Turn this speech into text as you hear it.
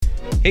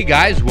Hey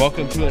guys,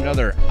 welcome to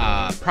another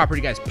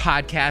Property Guys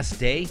podcast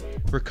day.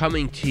 We're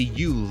coming to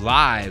you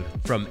live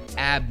from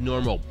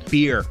Abnormal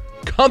Beer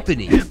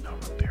Company.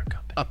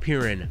 Up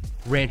here in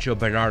Rancho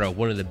Bernardo,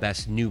 one of the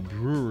best new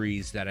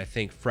breweries that I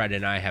think Fred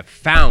and I have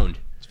found.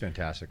 It's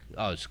fantastic.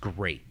 Oh, it's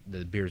great.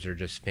 The beers are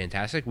just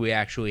fantastic. We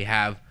actually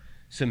have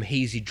some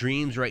Hazy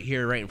Dreams right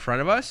here, right in front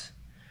of us.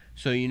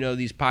 So you know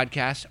these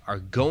podcasts are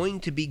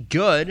going to be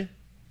good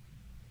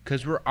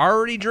because we're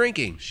already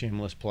drinking.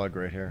 Shameless plug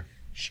right here.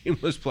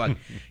 Shameless plug.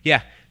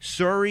 Yeah.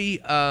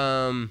 Sorry,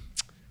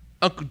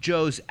 Uncle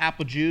Joe's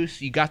apple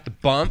juice. You got the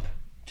bump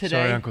today.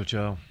 Sorry, Uncle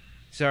Joe.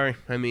 Sorry.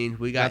 I mean,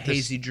 we got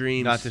Hazy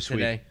Dreams not this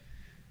today. week.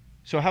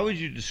 So how would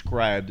you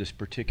describe this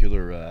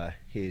particular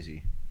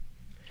hazy?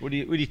 What do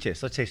you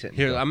taste? Let's taste it.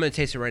 Here, I'm going to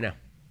taste it right now.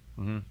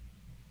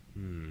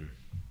 Mm-hmm.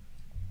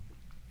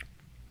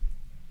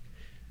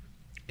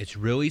 It's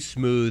really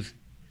smooth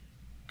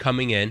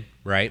coming in,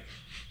 right?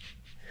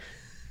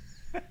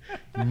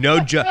 No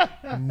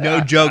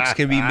jokes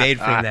can be made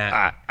from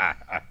that.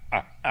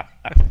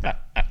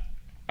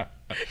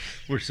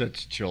 We're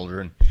such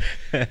children.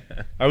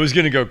 I was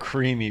going to go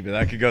creamy, but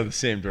I could go the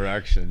same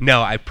direction.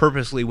 No, I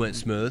purposely went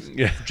smooth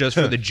just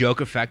for the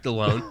joke effect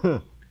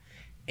alone.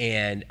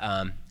 And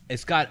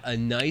it's got a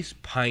nice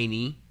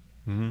piney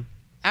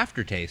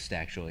aftertaste,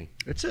 actually.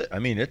 It's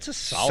a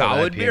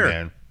solid IPA, beer.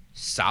 Man.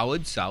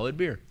 Solid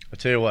beer. I'll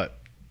tell you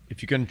what,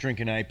 if you're going to drink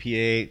an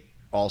IPA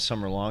all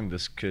summer long,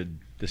 this could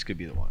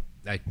be the one.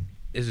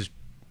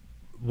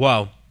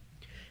 Well,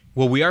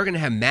 we are going to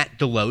have Matt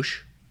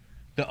DeLoach,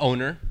 the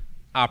owner,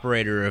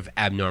 operator of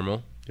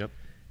Abnormal. Yep.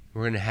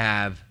 We're going to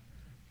have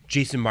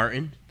Jason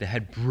Martin, the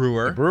head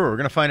brewer. We're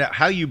going to find out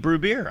how you brew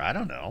beer. I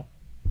don't know.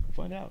 We'll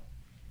find out.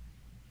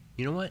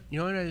 You know what? You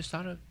know what I just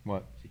thought of?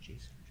 What? Is it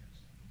Jason or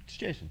Justin? It's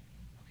Jason.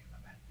 Okay, my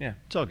bad. Yeah,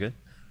 it's all good.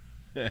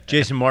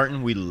 Jason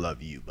Martin, we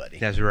love you, buddy.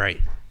 That's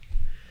right.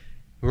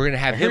 We're going to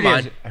have him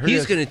on.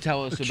 He's going to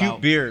tell us about...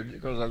 cute beard.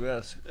 It goes like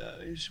this.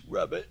 You just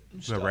rub it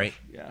and stuff. Right?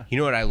 Yeah. You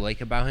know what I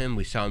like about him?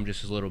 We saw him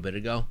just a little bit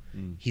ago.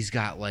 He's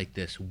got like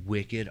this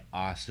wicked,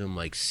 awesome,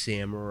 like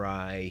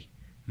samurai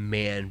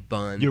man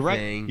bun You're right.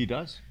 thing. He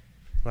does.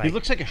 Like, he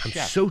looks like a I'm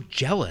chef. so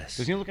jealous.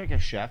 Doesn't he look like a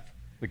chef?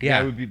 Like a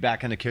guy would be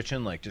back in the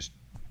kitchen, like just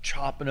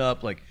chopping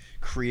up like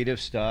creative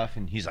stuff,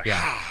 and he's like,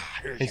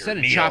 instead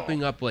of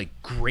chopping up like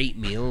great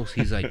meals,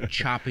 he's like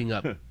chopping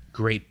up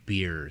great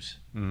beers.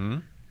 Mm-hmm.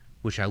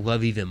 Which I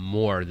love even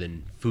more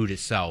than food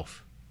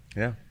itself.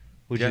 Yeah.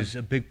 Which is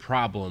a big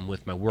problem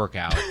with my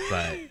workout,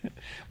 but...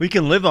 We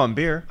can live on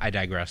beer. I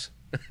digress.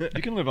 You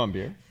can live on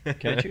beer,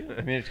 can't you?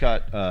 I mean, it's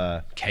got...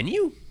 Can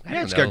you?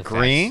 It's got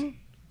green.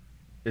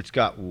 It's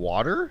got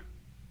water.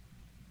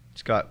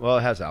 It's got... Well,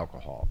 it has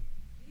alcohol.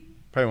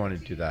 Probably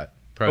wanted to do that.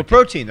 Protein. Oh,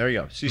 protein. There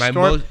you go. See,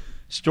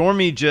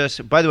 Stormy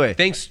just... By the way...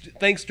 Thanks,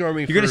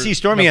 Stormy. You're going to see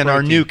Stormy on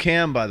our new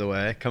cam, by the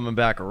way, coming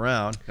back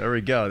around. There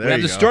we go. There we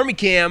have the Stormy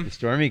cam. The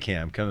Stormy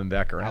cam coming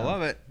back around. I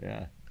love it.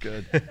 Yeah,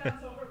 good.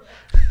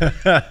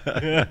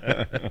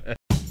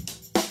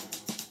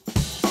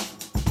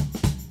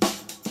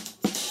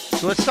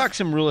 So let's talk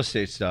some real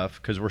estate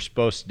stuff because we're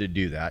supposed to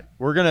do that.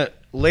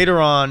 Later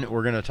on,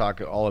 we're going to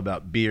talk all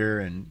about beer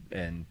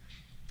and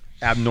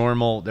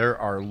Abnormal. They're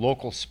our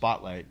local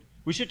spotlight.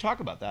 We should talk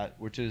about that,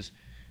 which is...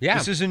 Yeah.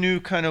 This is a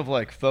new kind of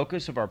like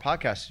focus of our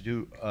podcast to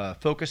do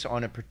focus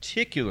on a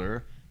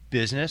particular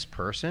business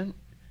person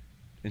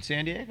in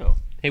San Diego.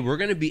 Hey, we're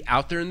going to be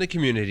out there in the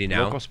community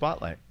now. Local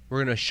spotlight. We're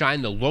going to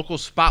shine the local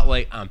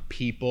spotlight on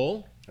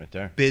people, right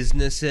there,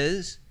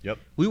 businesses. Yep.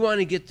 We want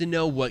to get to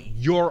know what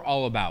you're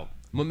all about,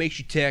 what makes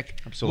you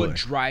tick, absolutely, what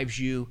drives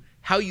you,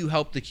 how you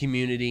help the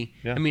community.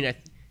 Yeah. I mean,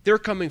 they're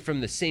coming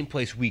from the same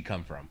place we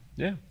come from.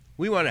 Yeah.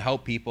 We want to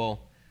help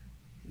people.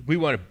 We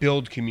want to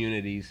build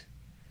communities.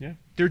 Yeah.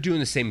 They're doing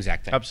the same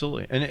exact thing.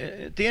 Absolutely. And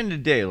at the end of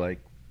the day,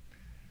 like,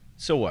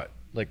 so what?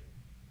 Like,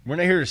 we're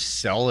not here to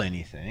sell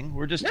anything.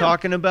 We're just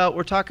talking on a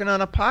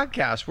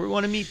podcast. We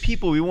want to meet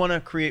people. We want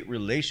to create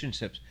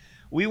relationships.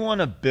 We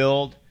want to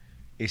build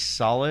a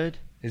solid,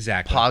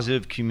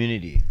 positive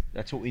community.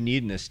 That's what we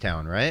need in this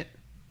town, right?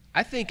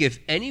 I think if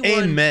anyone...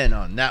 Amen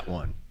on that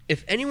one.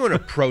 If anyone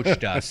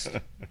approached us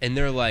and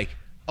they're like,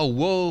 oh,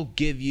 we'll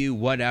give you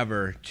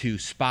whatever to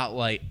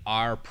spotlight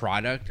our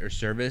product or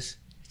service...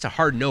 It's a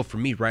hard no for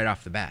me right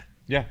off the bat.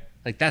 Yeah.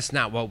 Like, that's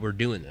not what we're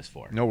doing this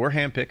for. No, we're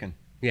handpicking.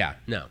 Yeah,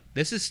 no.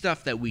 This is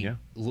stuff that we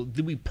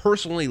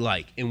personally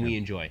like and we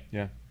enjoy.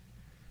 Yeah.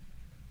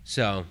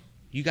 So,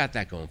 you got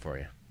that going for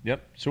you.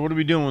 Yep. So, what are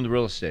we doing with the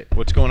real estate?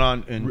 What's going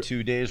on in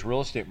today's real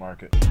estate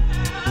market?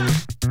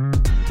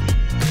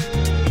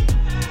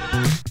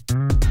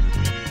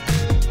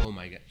 Oh,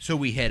 my God. So,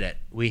 we hit it.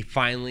 We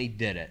finally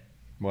did it.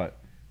 What?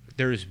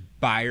 There's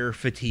buyer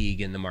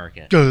fatigue in the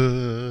market.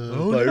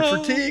 Buyer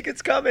fatigue,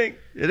 it's coming.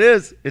 It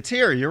is. It's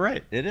here. You're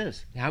right. It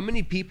is. How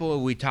many people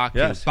have we talked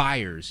to,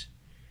 buyers,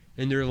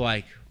 and they're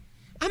like,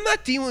 I'm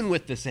not dealing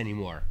with this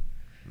anymore.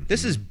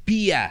 This is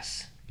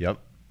BS. Yep.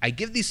 I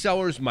give these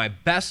sellers my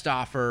best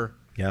offer.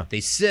 Yeah.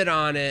 They sit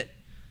on it.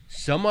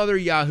 Some other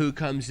Yahoo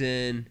comes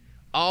in,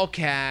 all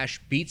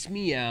cash, beats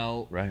me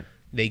out. Right.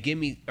 They give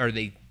me, or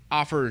they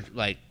offer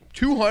like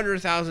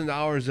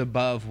 $200,000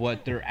 above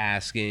what they're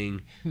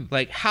asking.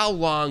 Like, how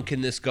long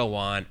can this go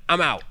on?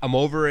 I'm out. I'm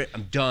over it.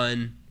 I'm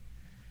done.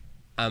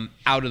 I'm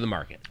out of the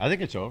market. I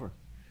think it's over.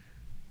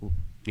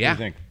 Yeah,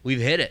 do you think? We've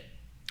hit it.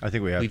 I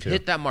think we have We've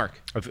hit that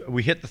mark.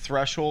 We hit the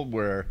threshold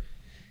where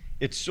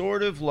it's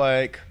sort of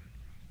like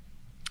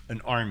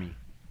an army.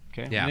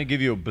 Okay, Yeah. I'm going to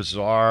give you a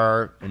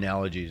bizarre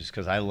analogies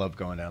because I love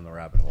going down the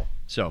rabbit hole.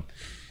 So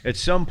at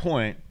some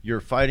point, you're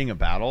fighting a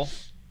battle,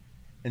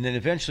 and then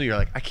eventually you're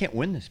like, I can't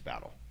win this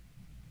battle.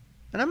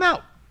 And I'm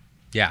out.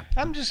 Yeah.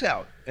 I'm just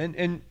out.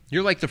 And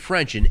You're like the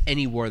French in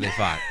any war they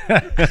fought.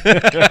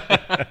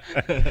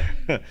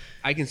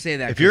 I can say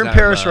that. if you're in 'cause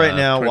Paris I'm, right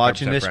now 25%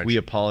 watching this, French. we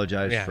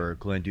apologize Yeah. for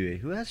Glenn Dewey,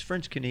 who has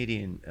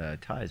French-Canadian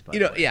ties, by You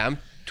the know, way. yeah,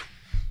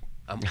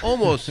 I'm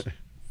almost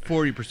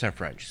 40%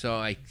 French, so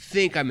I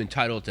think I'm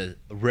entitled to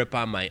rip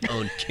on my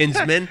own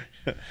kinsmen.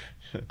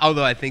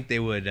 Although I think they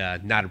would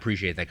not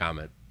appreciate that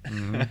comment.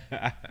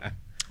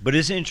 But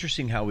it's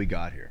interesting how we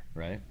got here,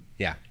 right?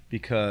 Yeah.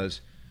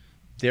 Because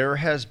there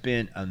has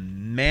been a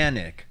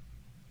manic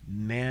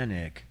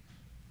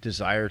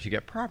desire to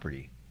get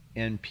property.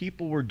 And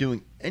people were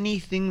doing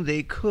anything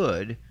they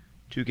could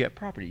to get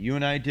property. You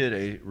and I did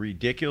a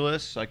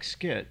ridiculous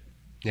skit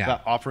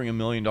about offering $1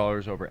 million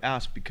over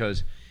ask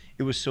because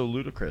it was so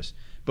ludicrous.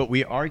 But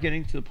we are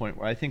getting to the point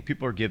where I think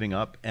people are giving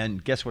up.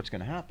 And guess what's going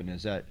to happen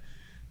is that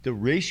the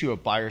ratio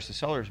of buyers to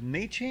sellers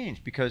may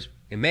change because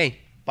It may.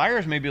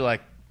 buyers may be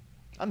like,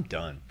 I'm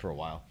done for a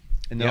while.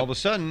 And then all of a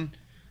sudden,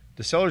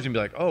 the seller's going to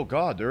be like, oh,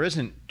 God, there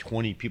isn't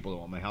 20 people that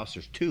want my house.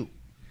 There's 2.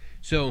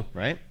 So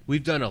Right?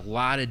 we've done a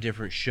lot of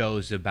different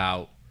shows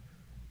about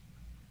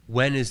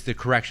when is the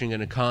correction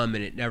going to come,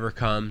 and it never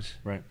comes.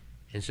 Right.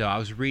 And so I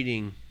was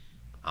reading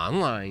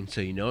online,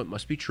 so you know it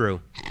must be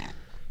true,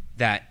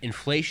 that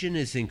inflation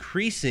is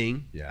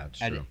increasing Yeah, it's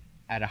true.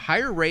 at a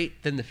higher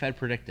rate than the Fed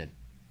predicted.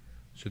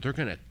 So they're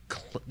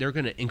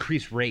gonna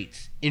increase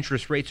rates.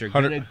 Interest rates are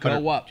gonna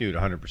go up. Dude,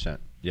 100%.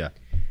 Yeah.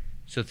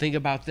 So think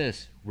about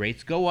this: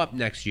 rates go up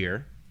next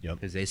year Yep.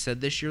 because they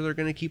said this year they're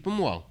gonna keep them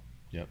low.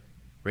 Yep.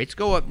 Rates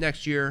go up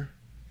next year,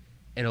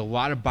 and a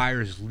lot of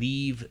buyers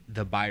leave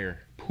the buyer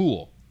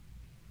pool.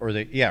 Or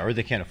they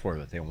can't afford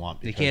what they want.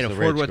 They because can't the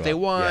afford rates what go they up.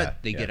 want. Yeah,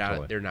 They get out.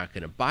 totally. They're not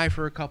going to buy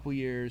for a couple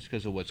years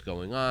because of what's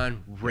going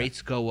on.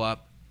 Rates go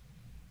up.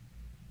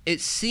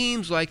 It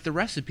seems like the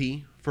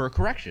recipe for a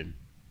correction.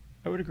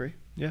 I would agree.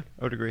 Yeah,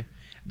 I would agree.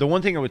 The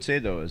one thing I would say,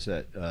 though, is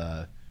that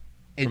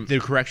And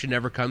the correction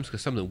never comes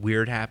because something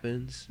weird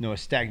happens. a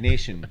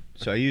stagnation.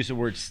 So I use the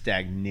word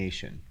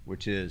stagnation,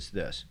 which is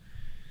this.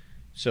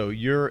 So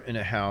you're in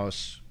a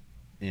house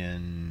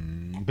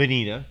in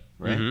Bonita,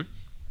 right? Mhm.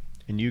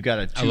 And you got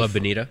I love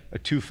Bonita. a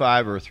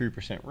 2.5 or a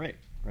 3% rate,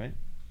 right?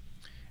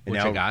 And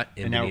Which I got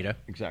in and now- Bonita.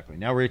 Exactly.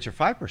 Now rates are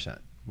 5%,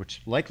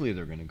 which likely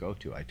they're going to go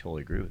to. I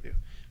totally agree with you.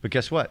 But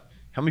guess what?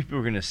 How many people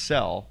are going to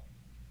sell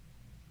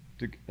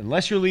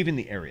unless you're leaving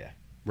the area?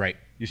 Right.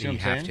 You see And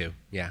what I'm have saying? to.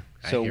 Yeah.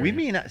 I So hear we you.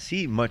 may not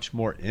see much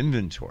more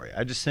inventory.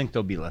 I just think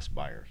there'll be less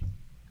buyers.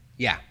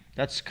 Yeah.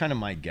 That's kind of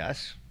my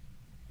guess.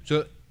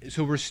 So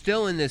we're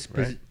still in this.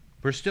 Right.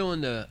 We're still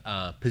in the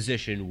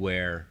position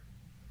where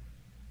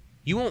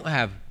you won't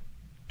have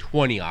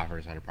 20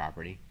 offers on a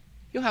property.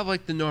 You'll have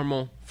like the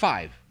normal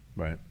 5.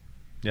 Right.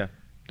 Yeah.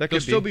 That They'll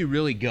could still be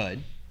really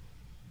good,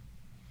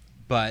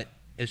 but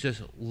it's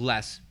just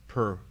less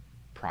per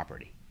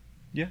property.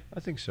 Yeah, I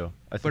think so.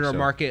 But our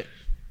market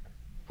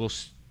will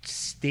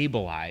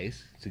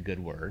stabilize. It's a good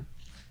word.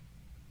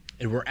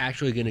 And we're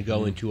actually going to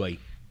go into a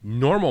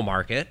normal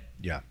market,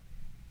 Yeah.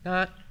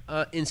 not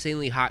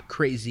insanely hot,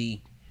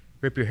 crazy,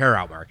 rip your hair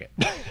out market.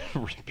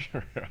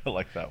 I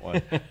like that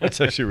one.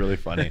 That's actually really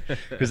funny.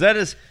 Because that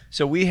is,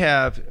 so we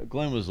have,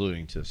 Glenn was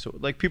alluding to, so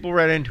like people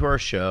write into our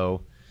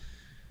show.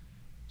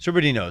 So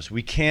everybody knows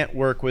we can't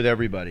work with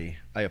everybody.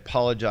 I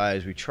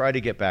apologize. We try to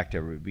get back to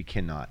everybody. We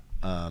cannot.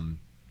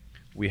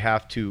 We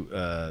have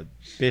to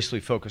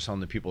basically focus on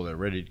the people that are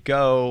ready to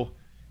go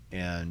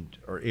and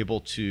are able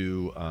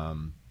to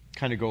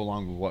kind of go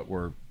along with what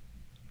we're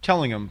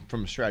telling them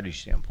from a strategy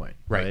standpoint.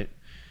 Right.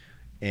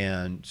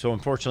 And so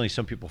unfortunately,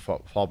 some people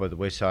fall by the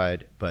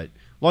wayside. But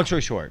long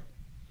story short,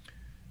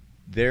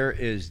 there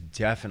is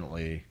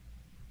definitely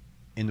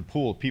in the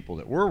pool of people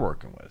that we're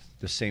working with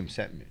the same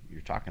sentiment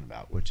you're talking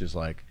about, which is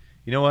like,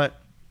 you know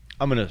what?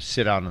 I'm going to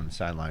sit out on the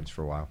sidelines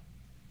for a while.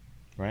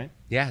 Right?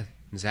 Yeah,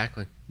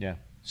 exactly. Yeah.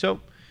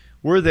 So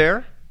we're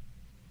there.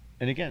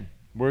 And again,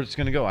 where it's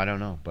going to go, I don't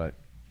know. But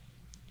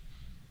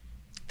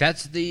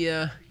That's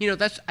the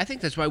I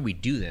think that's why we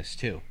do this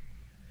too.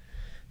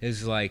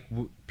 Is like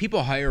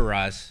people hire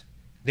us,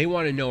 they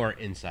want to know our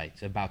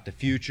insights about the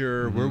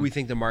future, where we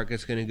think the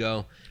market's going to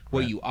go,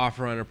 what Right. you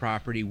offer on a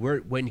property,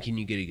 when can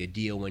you get a good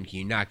deal, when can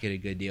you not get a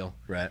good deal.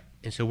 right.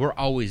 And so we're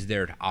always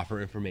there to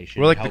offer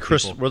information. We're like to the help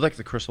crystal. people We're like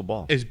the crystal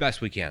ball. as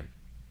best we can.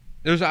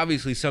 There's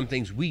obviously some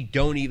things we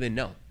don't even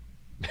know.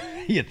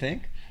 You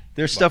think?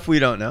 There's stuff we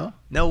don't know?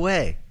 No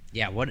way.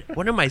 Yeah, what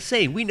am I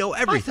saying? We know I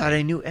everything. thought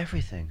I knew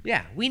everything.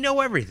 Yeah, we know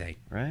everything.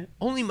 Right?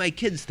 Only my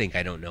kids think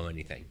I don't know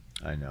anything.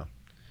 I know.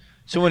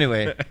 So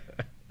anyway,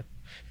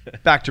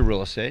 back to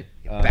real estate.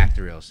 Back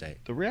to real estate.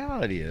 The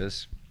reality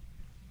is,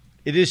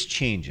 it is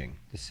changing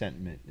the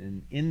sentiment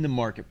in the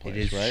marketplace. It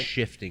is right?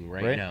 shifting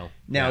right now.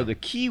 Now, Yeah. the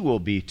key will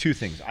be two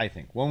things, I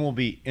think. One will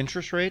be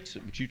interest rates,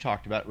 which you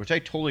talked about, which I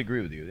totally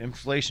agree with you.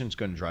 Inflation is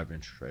going to drive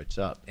interest rates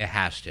up. It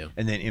has to.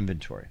 And then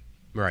inventory.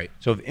 Right.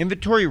 So if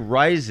inventory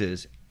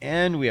rises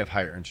and we have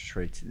higher interest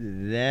rates,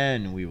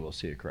 then we will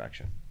see a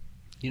correction.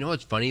 You know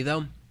what's funny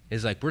though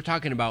is like we're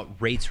talking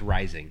about rates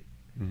rising.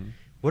 Mm-hmm.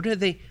 What are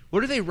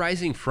they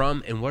rising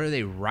from, and what are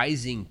they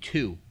rising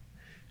to?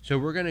 So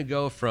we're gonna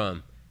go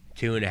from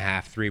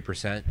 2.5%,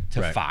 3%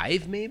 to Right.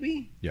 5%,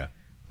 maybe. Yeah.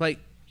 Like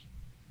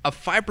a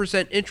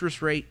 5%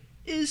 interest rate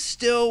is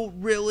still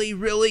really,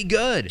 really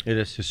good. It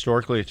is.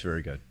 Historically, it's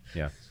very good.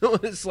 Yeah. So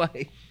it's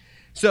like,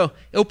 so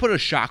it'll put a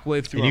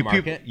shockwave through And our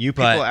market. you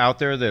but people out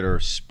there that are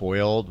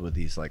spoiled with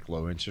these like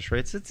low interest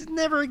rates, it's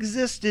never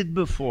existed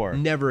before.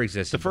 never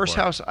existed. The first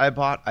before. house I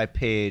bought, I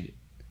paid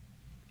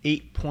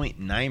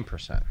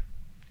 8.9%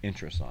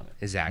 interest on it.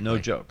 Exactly. No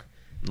joke.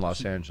 In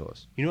Los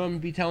Angeles. You know what I'm gonna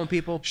be telling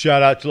people?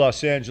 Shout out to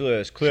Los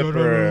Angeles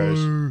Clippers.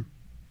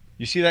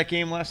 You see that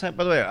game last night?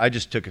 By the way, I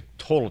just took a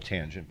total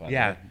tangent. By the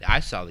Yeah, way. I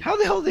saw the How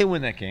the hell did they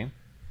win that game?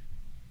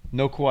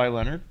 No Kawhi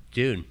Leonard.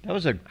 dude. That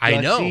was a I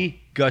know.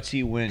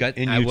 gutsy win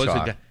in I was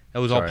Utah. that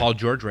was all Sorry. Paul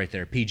George right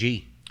there.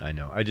 PG. I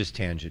know. I just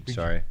tangent.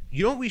 Sorry.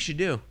 You know what we should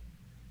do?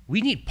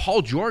 We need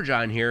Paul George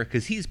on here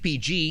because he's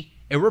PG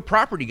and we're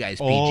property guys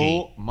PG.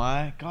 Oh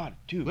my God,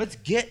 dude! Let's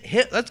get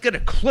a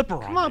Clipper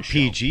on. Come on, this show.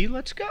 PG.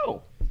 Let's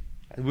go.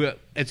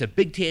 It's a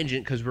big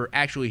tangent because we're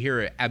actually here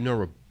at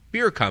Abnormal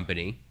Beer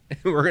Company.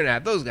 We're gonna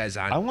have those guys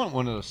on. I want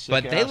one of those.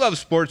 But they love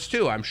sports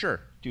too, I'm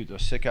sure. dude,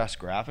 those sick ass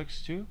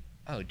graphics too.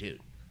 Oh, dude,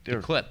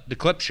 They're- the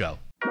clip show.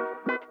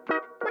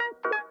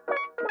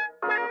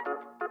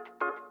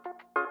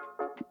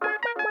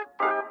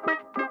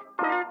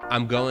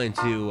 I'm going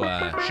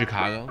to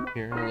Chicago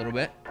here in a little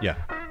bit. Yeah.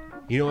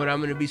 You know what I'm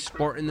going to be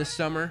sporting this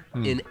summer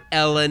in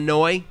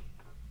Illinois?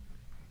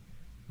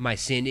 My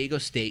San Diego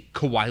State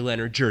Kawhi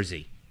Leonard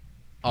jersey,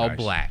 all Nice.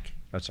 black.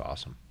 That's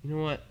awesome. You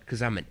know what?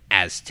 Because I'm an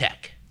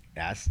Aztec.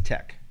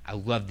 Aztec. I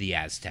love the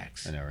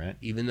Aztecs. I know, right?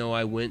 Even though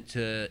I went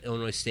to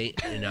Illinois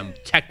State and I'm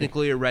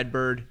technically a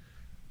Redbird,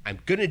 I'm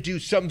going to do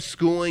some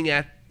schooling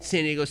at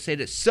San Diego State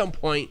at some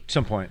point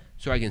Some point.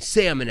 so I can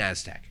say I'm an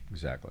Aztec.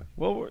 Exactly.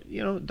 Well,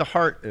 you know, the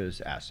heart is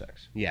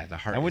Aztecs. Yeah, the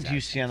heart I went is to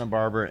Aztec. Santa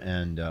Barbara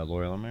and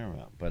Loyola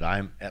Marymount, but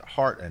I'm at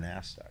heart an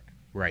Aztec.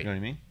 Right. You know what I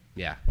mean?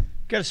 Yeah,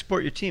 Got to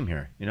support your team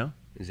here. You know,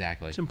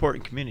 exactly. it's an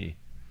important community.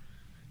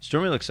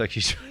 Stormy looks like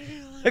she's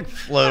like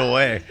float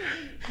away.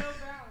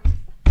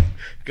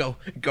 Go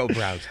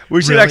Browns.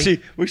 We should Really?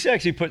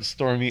 actually put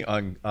Stormy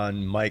on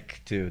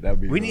mic too. That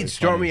would be. We really need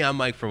Stormy funny. on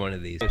mic for one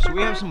of these. So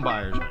we have some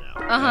buyers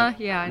right now.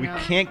 Yeah, I We know.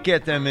 can't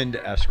get them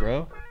into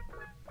escrow.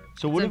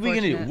 So what are we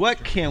gonna do? unfortunate.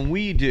 What can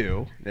we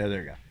do? There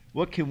you go.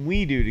 What can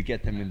we do to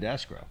get them into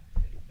escrow?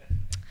 What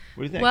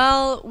do you think?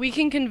 Well, we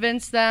can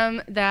convince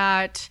them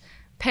that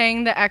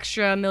paying the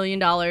extra $1 million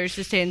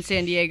to stay in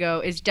San Diego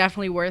is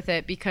definitely worth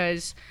it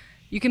because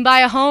you can buy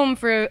a home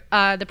for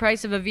the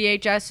price of a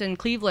VHS in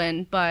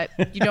Cleveland, but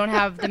you don't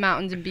have the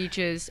mountains and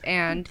beaches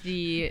and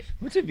the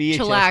What's a VHS?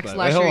 chillax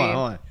by the way? Hold luxury.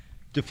 on.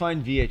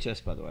 Define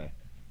VHS, by the way.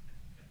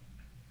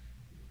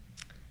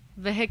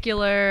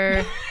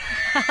 vehicular.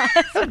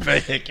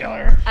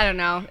 Vehicular. I don't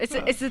know.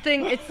 It's the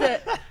thing. It's the.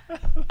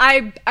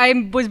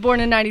 I was born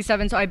in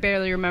 '97, so I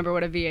barely remember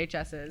what a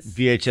VHS is.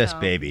 VHS So,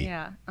 baby.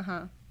 Yeah.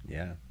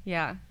 Yeah.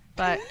 Yeah.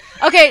 But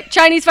okay,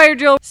 Chinese fire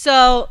drill.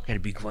 So Gotta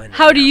be Glenn.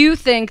 how do you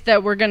think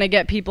that we're gonna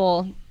get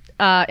people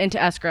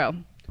into escrow?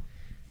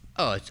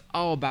 Oh, it's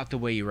all about the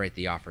way you write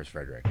the offers,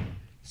 Frederick.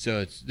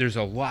 So there's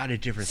a lot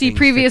of different See, things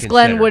previous to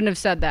Glenn consider. wouldn't have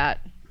said that.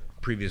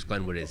 Previous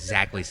Glenn would have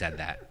exactly said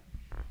that.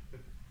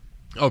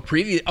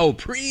 Previous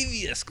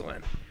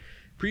Glenn.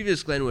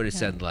 Previous Glenn would have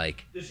said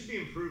like This should be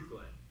improved,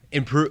 Glenn.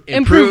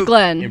 Improved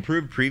Glenn.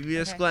 Improved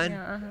previous Okay, Glenn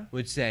yeah,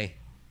 would say,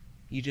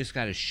 you just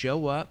got to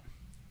show up,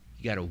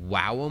 you got to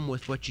wow them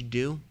with what you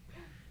do,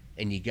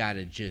 and you got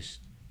to just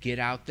get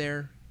out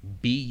there,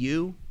 be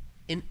you,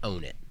 and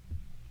own it.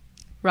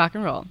 Rock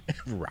and roll.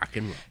 Rock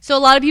and roll. So a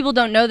lot of people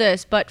don't know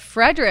this, but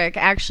Frederick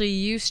actually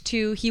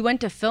he went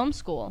to film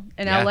school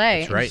in Yeah, LA.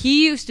 that's right. And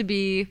he used to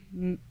be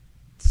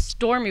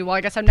Stormy. Well,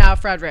 I guess I'm now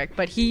Frederick,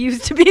 but he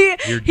used to be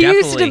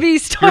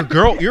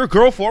Stormy. You're a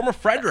girl former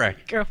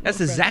Frederick. Girl former That's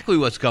Frederick. exactly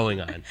what's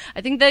going on.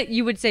 I think that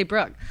you would say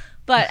Brooke.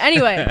 But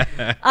anyway,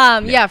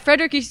 yeah,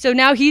 Frederick. So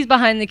now he's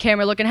behind the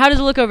camera looking. How does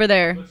it look over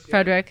there,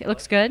 Frederick? It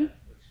looks good.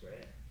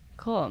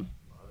 Cool.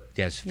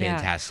 That's Yeah.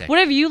 fantastic. What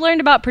have you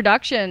learned about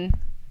production,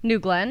 New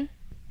Glenn?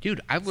 Dude,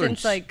 I've learned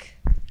Since like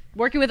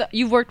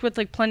you've worked with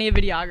like plenty of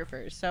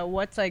videographers. So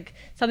what's like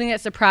something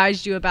that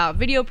surprised you about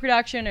video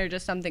production, or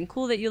just something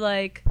cool that you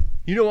like?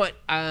 You know what?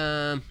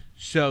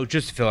 So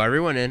just to fill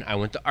everyone in, I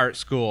went to art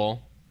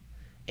school,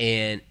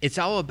 and it's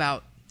all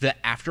about the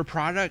after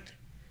product.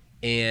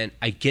 And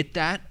I get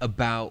that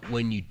about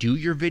when you do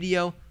your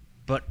video,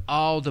 but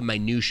all the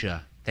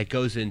minutia that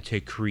goes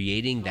into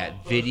creating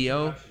that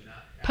video.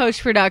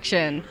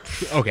 Post-production.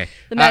 Okay.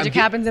 The magic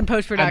happens in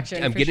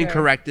post-production. I'm getting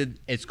corrected.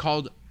 It's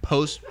called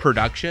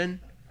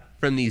post-production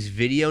from these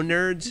video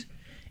nerds.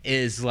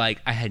 Is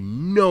like, I had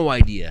no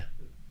idea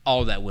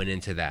all that went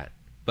into that.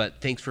 But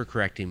thanks for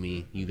correcting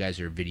me. You guys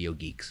are video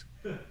geeks.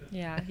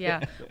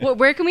 Yeah. Well,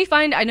 where can we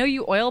find? I know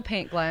you oil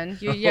paint, Glenn.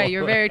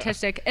 You're very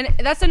artistic, and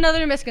that's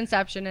another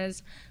misconception.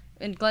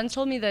 And Glenn's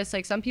told me this.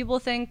 Like, some people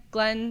think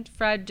Glenn,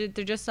 Fred,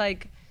 they're just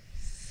like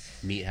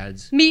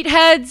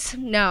meatheads.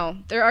 No,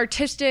 they're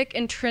artistic,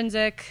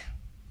 intrinsic,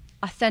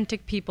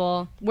 authentic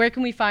people. Where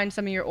can we find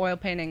some of your oil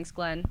paintings,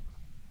 Glenn?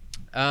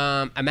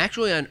 I'm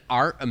actually on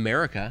Art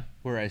America,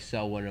 where I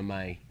sell one of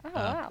my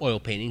wow. oil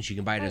paintings. You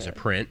can buy it as a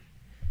print,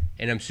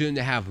 and I'm soon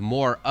to have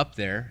more up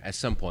there at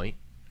some point.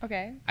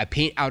 Okay. I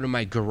paint out of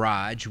my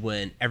garage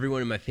when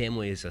everyone in my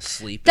family is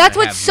asleep. That's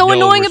what's so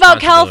annoying about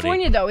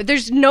California, though.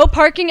 There's no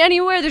parking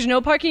anywhere. There's no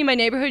parking in my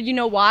neighborhood. You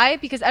know why?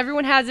 Because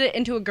everyone has it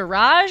into a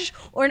garage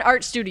or an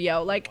art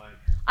studio. Like,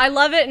 I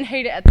love it and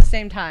hate it at the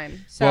same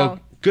time. So well,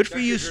 good for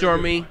you,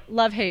 Stormy.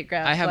 Love, hate,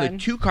 Glenn. I have a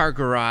 2-car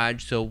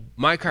garage, so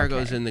my car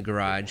goes in the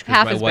garage because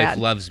Half my as wife bad.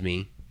 loves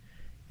me,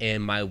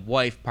 and my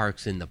wife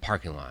parks in the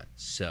parking lot.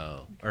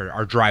 So, or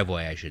our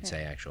driveway, I should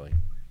say, actually.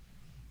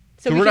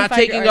 So we're not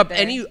taking up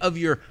any of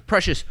your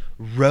precious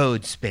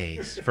road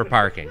space for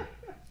parking.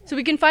 So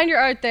we can find your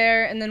art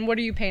there, and then what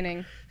are you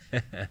painting?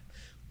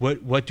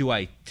 What do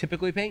I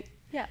typically paint?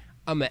 Yeah.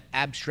 I'm an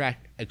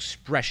abstract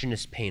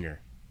expressionist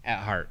painter at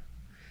heart.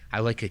 I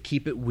like to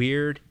keep it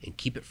weird and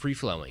keep it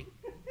free-flowing.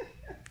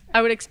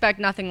 I would expect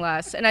nothing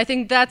less. And I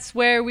think that's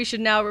where we should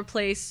now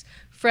replace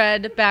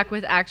Fred back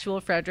with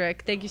actual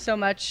Frederick. Thank you so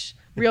much,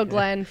 Real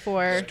Glenn,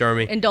 for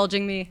Stormy.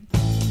 indulging me.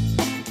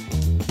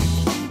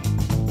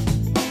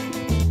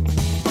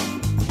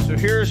 So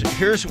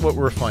here's what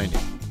we're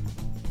finding.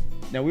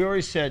 Now, we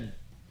already said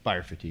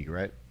buyer fatigue,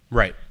 right?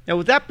 Right. Now,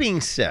 with that being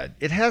said,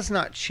 it has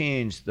not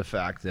changed the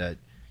fact that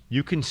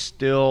you can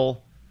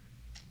still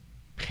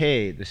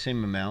pay the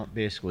same amount,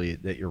 basically,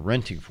 that you're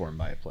renting for and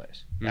buy a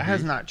place. That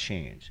has not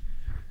changed.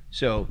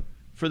 So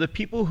for the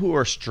people who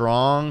are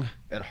strong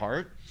at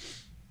heart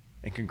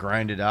and can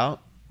grind it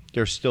out,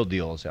 there's still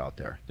deals out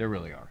there. There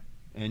really are.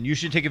 And you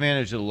should take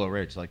advantage of the low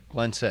rates. Like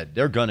Glenn said,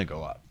 they're going to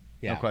go up.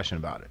 Yeah. No question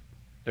about it.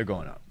 They're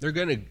going up.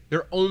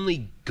 They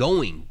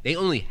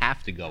only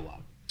have to go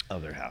up. Oh,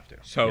 they have to.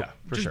 So yeah,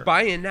 for just sure.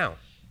 buy in now.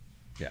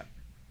 Yeah.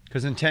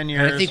 Because in 10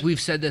 years. And I think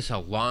we've said this a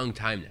long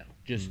time now.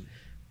 Just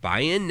buy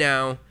in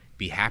now.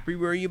 Be happy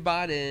where you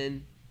bought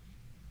in.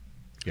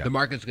 Yeah. The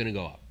market's going to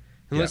go up.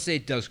 And let's say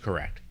it does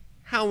correct.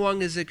 How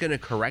long is it going to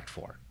correct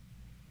for?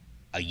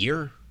 A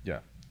year? Yeah.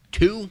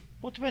 2?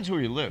 Well, it depends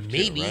where you live,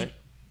 Maybe. too, right?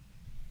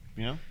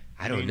 You know?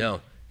 I don't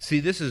know.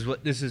 See,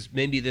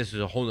 maybe this is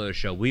a whole nother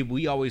show.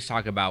 We always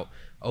talk about,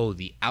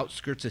 the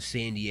outskirts of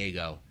San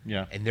Diego.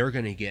 Yeah. And they're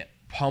going to get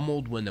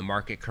pummeled when the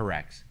market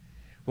corrects.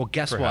 Well,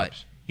 guess Perhaps.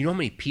 what? You know how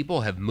many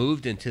people have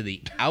moved into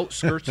the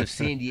outskirts of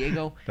San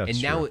Diego? That's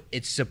and now true.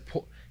 it's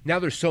support. Now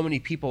there's so many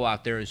people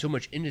out there and so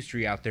much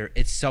industry out there,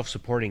 it's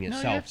self-supporting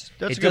itself.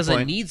 that's a it good doesn't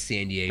point. need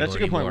San Diego That's a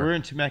good point. anymore We're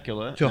in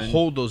Temecula. to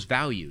hold those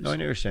values. No, I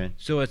know what you're saying.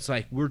 So it's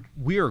like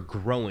we are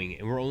growing,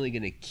 and we're only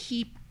going to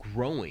keep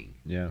growing.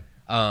 Yeah.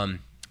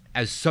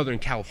 As Southern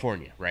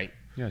California, right?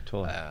 Yeah,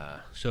 totally.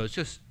 So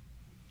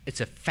it's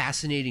a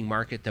fascinating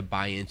market to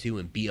buy into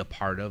and be a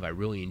part of. I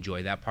really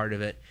enjoy that part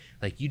of it.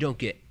 Like, you don't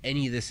get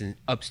any of this in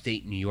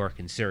upstate New York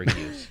and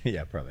Syracuse.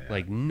 Yeah, probably.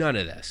 Like, none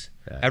of this.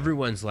 Yeah.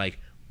 Everyone's like,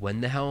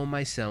 when the hell am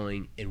I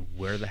selling, and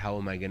where the hell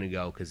am I going to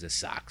go? Because this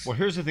sucks. Well,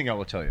 here's the thing I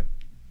will tell you.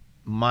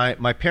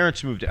 My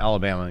parents moved to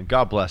Alabama, and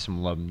God bless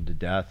them, love them to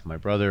death. My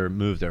brother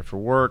moved there for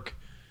work.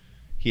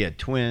 He had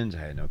twins. I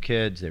had no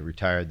kids. They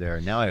retired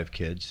there. Now I have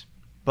kids.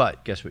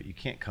 But guess what? You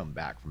can't come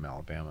back from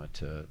Alabama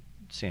to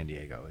San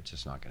Diego. It's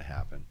just not going to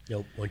happen.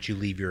 Nope. Once you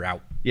leave, you're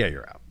out. Yeah,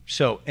 you're out.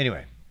 So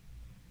anyway,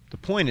 the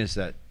point is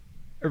that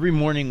every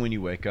morning when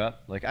you wake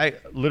up, like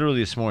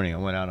literally this morning, I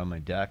went out on my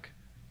deck,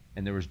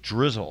 and there was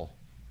drizzle.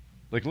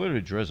 Like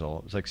literally drizzle.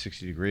 It was like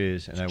 60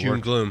 degrees. And June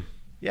gloom.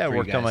 Yeah, I for you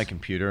worked on guys. my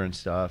computer and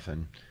stuff.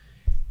 And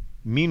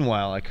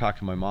meanwhile, I talked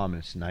to my mom,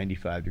 and it's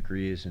 95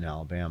 degrees in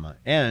Alabama.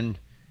 And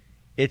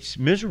it's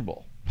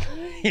miserable,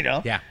 you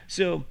know? Yeah.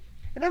 So,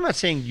 and I'm not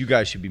saying you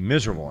guys should be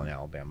miserable in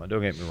Alabama.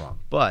 Don't get me wrong.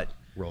 But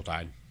Roll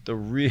Tide. the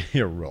real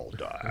Roll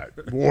Tide.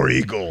 War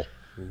Eagle.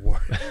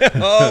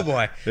 Oh,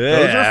 boy.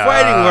 Those are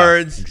fighting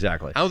words.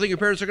 Exactly. I don't think your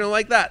parents are going to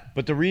like that.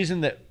 But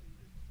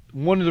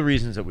one of the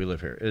reasons that we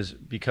live here is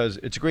because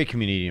it's a great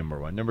community, number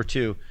one. Number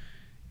two,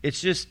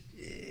 it's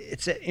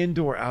an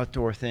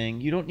indoor-outdoor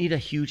thing. You don't need a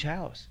huge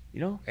house, you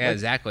know? Yeah,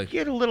 exactly. You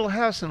get a little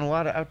house and a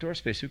lot of outdoor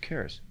space. Who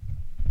cares?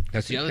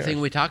 That's the other thing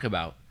we talk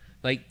about.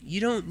 Like, you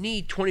don't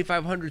need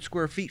 2,500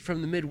 square feet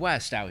from the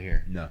Midwest out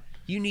here. No.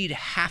 You need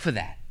half of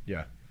that.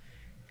 Yeah.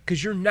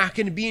 Because you're not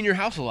going to be in your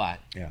house a lot.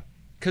 Yeah.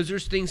 Because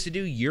there's things to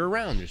do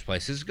year-round. There's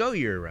places to go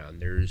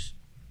year-round. There's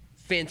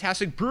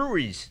fantastic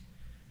breweries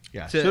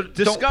Yeah. to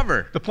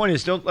discover. The point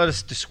is, don't let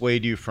us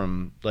dissuade you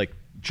from, like,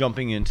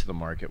 jumping into the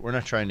market. We're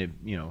not trying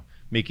to,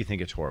 make you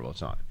think it's horrible.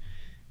 It's not.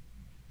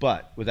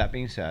 But with that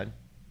being said,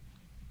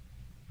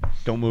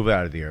 don't move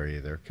out of the area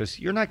either, because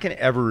you're not going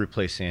to ever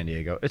replace San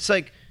Diego.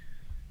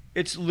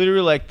 It's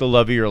literally like the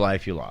love of your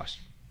life you lost.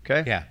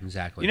 Okay. Yeah,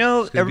 exactly. You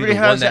know, It's gonna be everybody the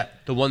has one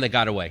the one that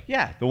got away.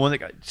 Yeah, the one that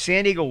got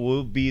San Diego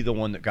will be the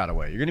one that got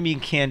away. You're going to be in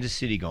Kansas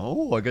City going,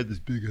 oh, I got this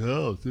big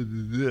house,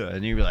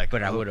 and you'll be like,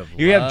 But I would have.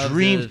 you have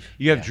dreams.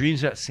 You have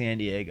dreams about San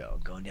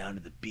Diego, going down to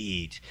the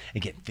beach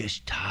and getting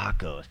fish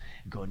tacos,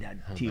 and going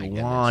down to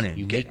Tijuana. And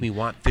you make me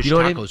want fish You know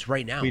what I tacos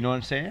right now. You know what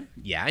I'm saying?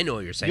 Yeah, I know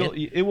what you're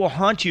saying. It will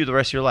haunt you the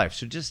rest of your life.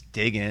 So just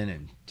dig in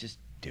and just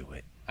do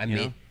it.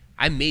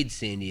 I made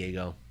San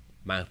Diego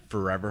my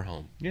forever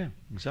home. Yeah,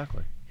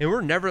 exactly.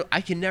 And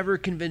I can never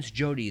convince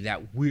Jody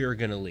that we're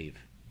going to leave.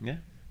 Yeah.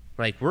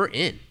 Like, we're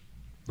in.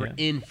 We're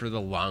in for the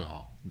long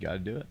haul. You got to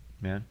do it,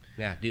 man.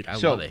 Yeah, dude, I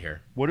love it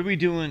here. What are we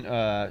doing?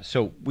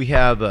 So we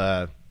have...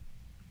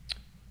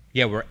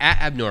 yeah, we're at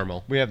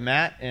Abnormal. We have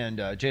Matt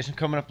and Jason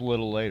coming up a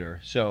little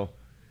later. So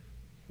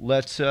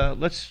let's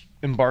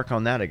embark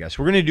on that, I guess.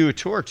 We're going to do a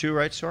tour too,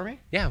 right, Stormy?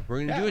 Yeah,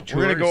 we're going to do a tour.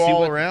 We're going to go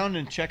all around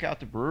and check out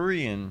the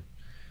brewery, and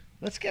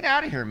let's get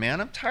out of here, man.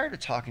 I'm tired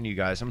of talking to you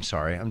guys. I'm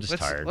sorry. I'm just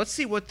tired. Let's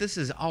see what this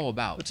is all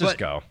about. Let's just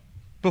go.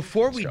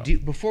 Before we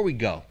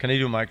go. Can I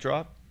do a mic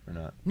drop or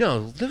not?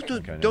 No,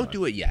 don't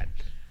do it yet.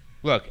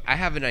 Look, I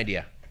have an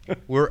idea.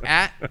 We're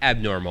at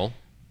Abnormal.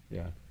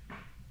 Yeah.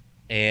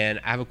 And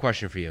I have a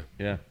question for you.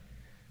 Yeah.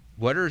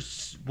 What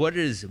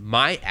is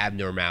my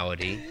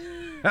abnormality?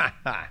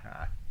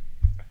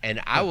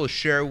 And I will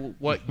share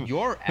what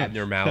your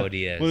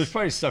abnormality is. Well, there's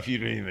probably stuff you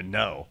don't even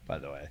know, by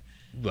the way.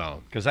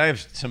 Well, because I have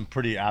some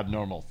pretty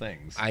abnormal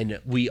things. I know.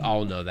 We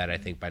all know that, I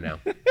think, by now.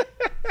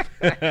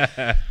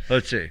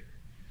 Let's see.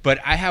 But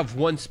I have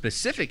one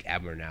specific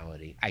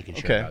abnormality I can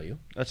share about you.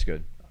 That's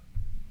good.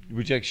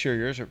 Would you like to share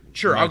yours? Or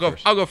sure, I'll go.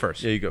 I'll go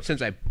first. Yeah, you go.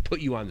 Since I put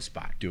you on the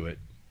spot. Do it.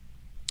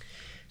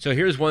 So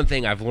here's one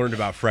thing I've learned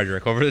about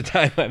Frederick over the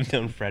time I've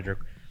known Frederick.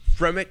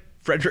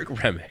 Frederick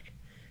Remick.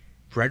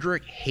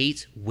 Frederick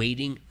hates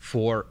waiting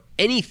for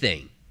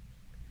anything.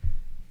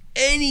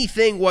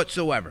 Anything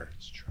whatsoever.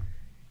 It's true.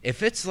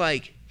 If it's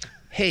like,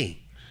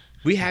 hey,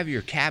 we have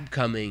your cab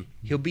coming,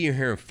 he'll be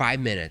here in 5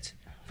 minutes.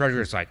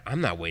 Frederick's like,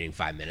 I'm not waiting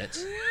 5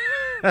 minutes.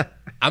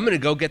 I'm going to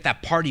go get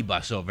that party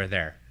bus over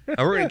there. And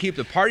we're going to keep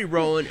the party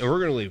rolling, and we're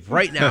going to leave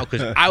right now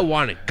because I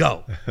want to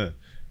go.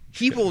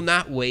 He will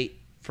not wait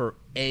for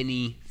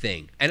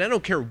anything. And I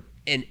don't care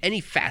in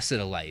any facet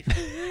of life.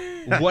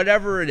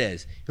 Whatever it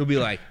is, he'll be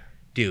like,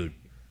 dude,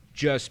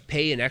 just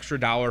pay an extra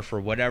 $1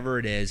 for whatever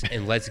it is,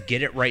 and let's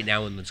get it right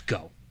now, and let's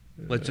go.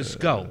 Let's just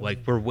go. Like,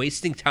 we're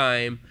wasting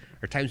time.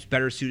 Our time's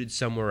better suited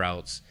somewhere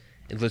else.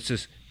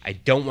 And I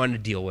don't want to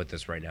deal with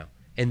this right now.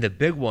 And the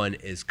big one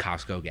is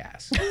Costco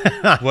gas.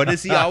 What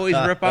does he always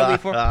rip on me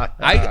for?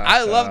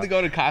 I love to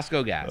go to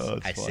Costco gas. Oh,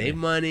 I funny. save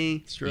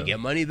money. You get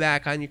money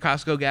back on your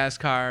Costco gas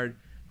card,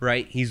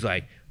 right? He's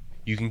like,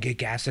 you can get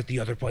gas at the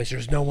other place.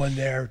 There's no one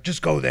there.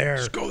 Just go there.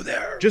 Just go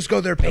there. Just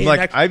go there. Pay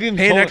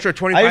an extra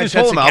 25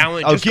 cents a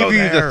gallon. I'll give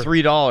you the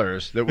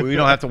 $3 that we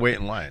don't have to wait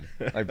in line.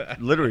 I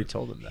literally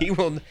told him that.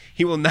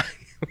 He will not.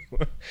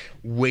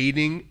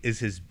 Waiting is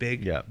his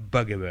big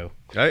bugaboo.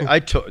 Dude, I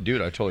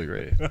totally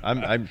agree.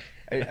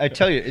 I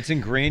tell you, it's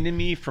ingrained in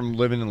me from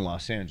living in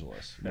Los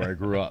Angeles, where I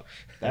grew up.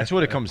 That's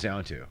what it comes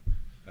down to.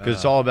 Because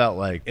it's all about,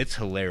 like, it's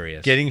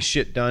hilarious getting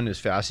shit done as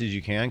fast as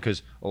you can.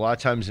 Because a lot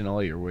of times in LA,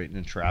 you're waiting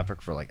in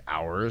traffic for like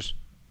hours,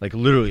 like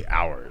literally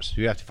hours.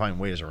 You have to find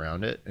ways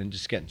around it, and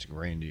just getting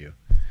ingrained to you.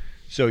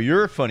 So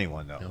you're a funny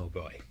one, though. Oh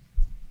boy.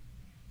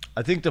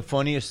 I think the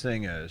funniest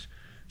thing is,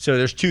 so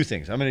there's two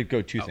things. I'm going to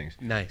go two things.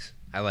 Nice.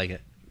 I like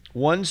it.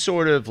 One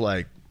sort of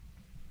like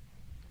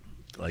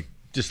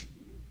just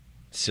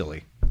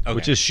silly,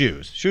 which is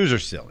shoes. Shoes are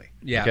silly.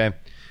 Yeah. Okay.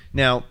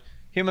 Now,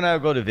 him and I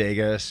will go to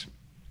Vegas,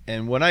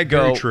 and when I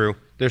go, Very true.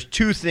 There's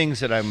two things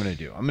that I'm going to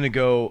do. I'm going to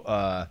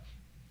go,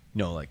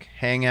 like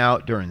hang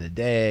out during the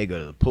day, go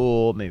to the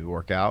pool, maybe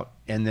work out,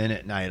 and then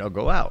at night I'll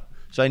go out.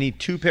 So I need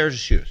 2 pairs of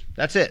shoes.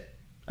 That's it.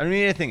 I don't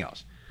need anything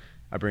else.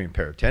 I bring a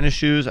pair of tennis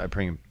shoes. I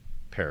bring a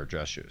pair of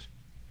dress shoes.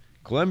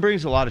 Glenn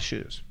brings a lot of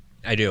shoes.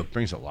 I do.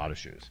 Brings a lot of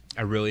shoes.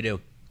 I really do.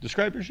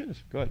 Describe your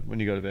shoes. Go ahead. When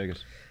you go to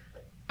Vegas.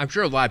 I'm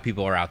sure a lot of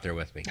people are out there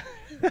with me.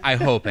 I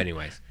hope,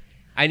 anyways.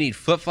 I need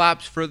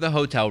flip-flops for the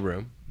hotel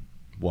room.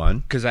 1.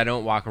 Because I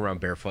don't walk around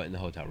barefoot in the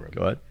hotel room.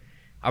 Go ahead.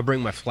 I'll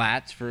bring my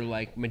flats for,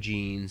 like, my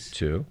jeans.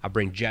 2. I'll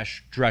bring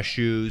dress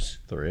shoes.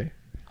 3.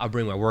 I'll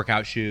bring my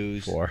workout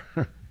shoes. 4.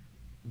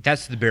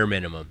 That's the bare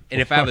minimum. And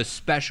if I have a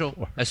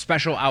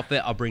special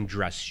outfit, I'll bring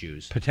dress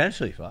shoes.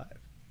 Potentially 5.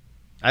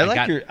 I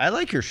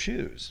like your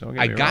shoes. Don't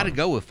get me got to wrong.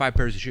 go with 5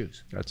 pairs of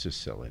shoes. That's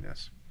just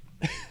silliness.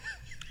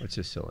 That's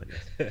just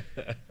silliness.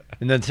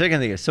 And then the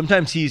second thing is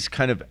sometimes he's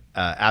kind of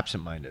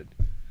absent-minded.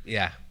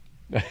 Yeah.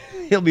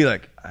 He'll be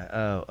like,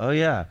 oh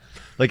yeah.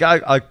 Like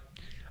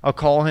I'll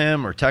call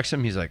him or text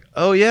him. He's like,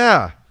 oh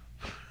yeah.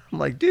 I'm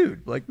like,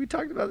 dude, like we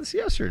talked about this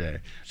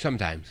yesterday.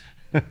 Sometimes.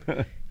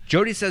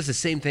 Jody says the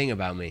same thing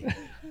about me.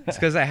 It's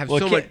because I have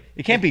so much.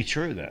 It can't be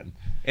true then.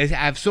 I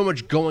have so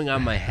much going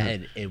on my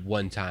head at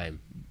one time.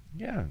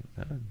 Yeah.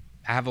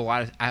 I have a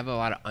lot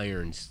of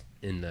irons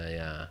in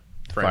the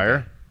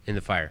fire. In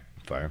the fire.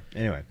 fire.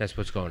 Anyway, That's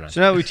what's going on.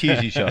 so now we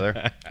tease each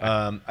other.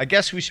 I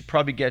guess we should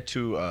probably get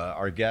to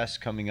our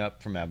guest coming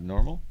up from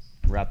Abnormal.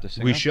 Wrap this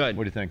thing We up. should.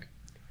 What do you think?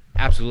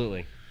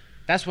 Absolutely.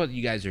 That's what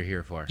you guys are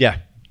here for. Yeah.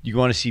 You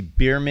want to see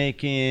beer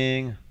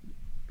making,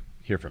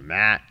 hear from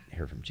Matt,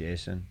 hear from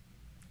Jason.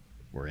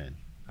 We're in.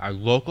 Our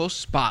local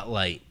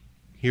spotlight.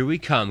 Here we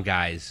come,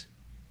 guys.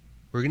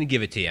 We're going to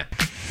give it to you.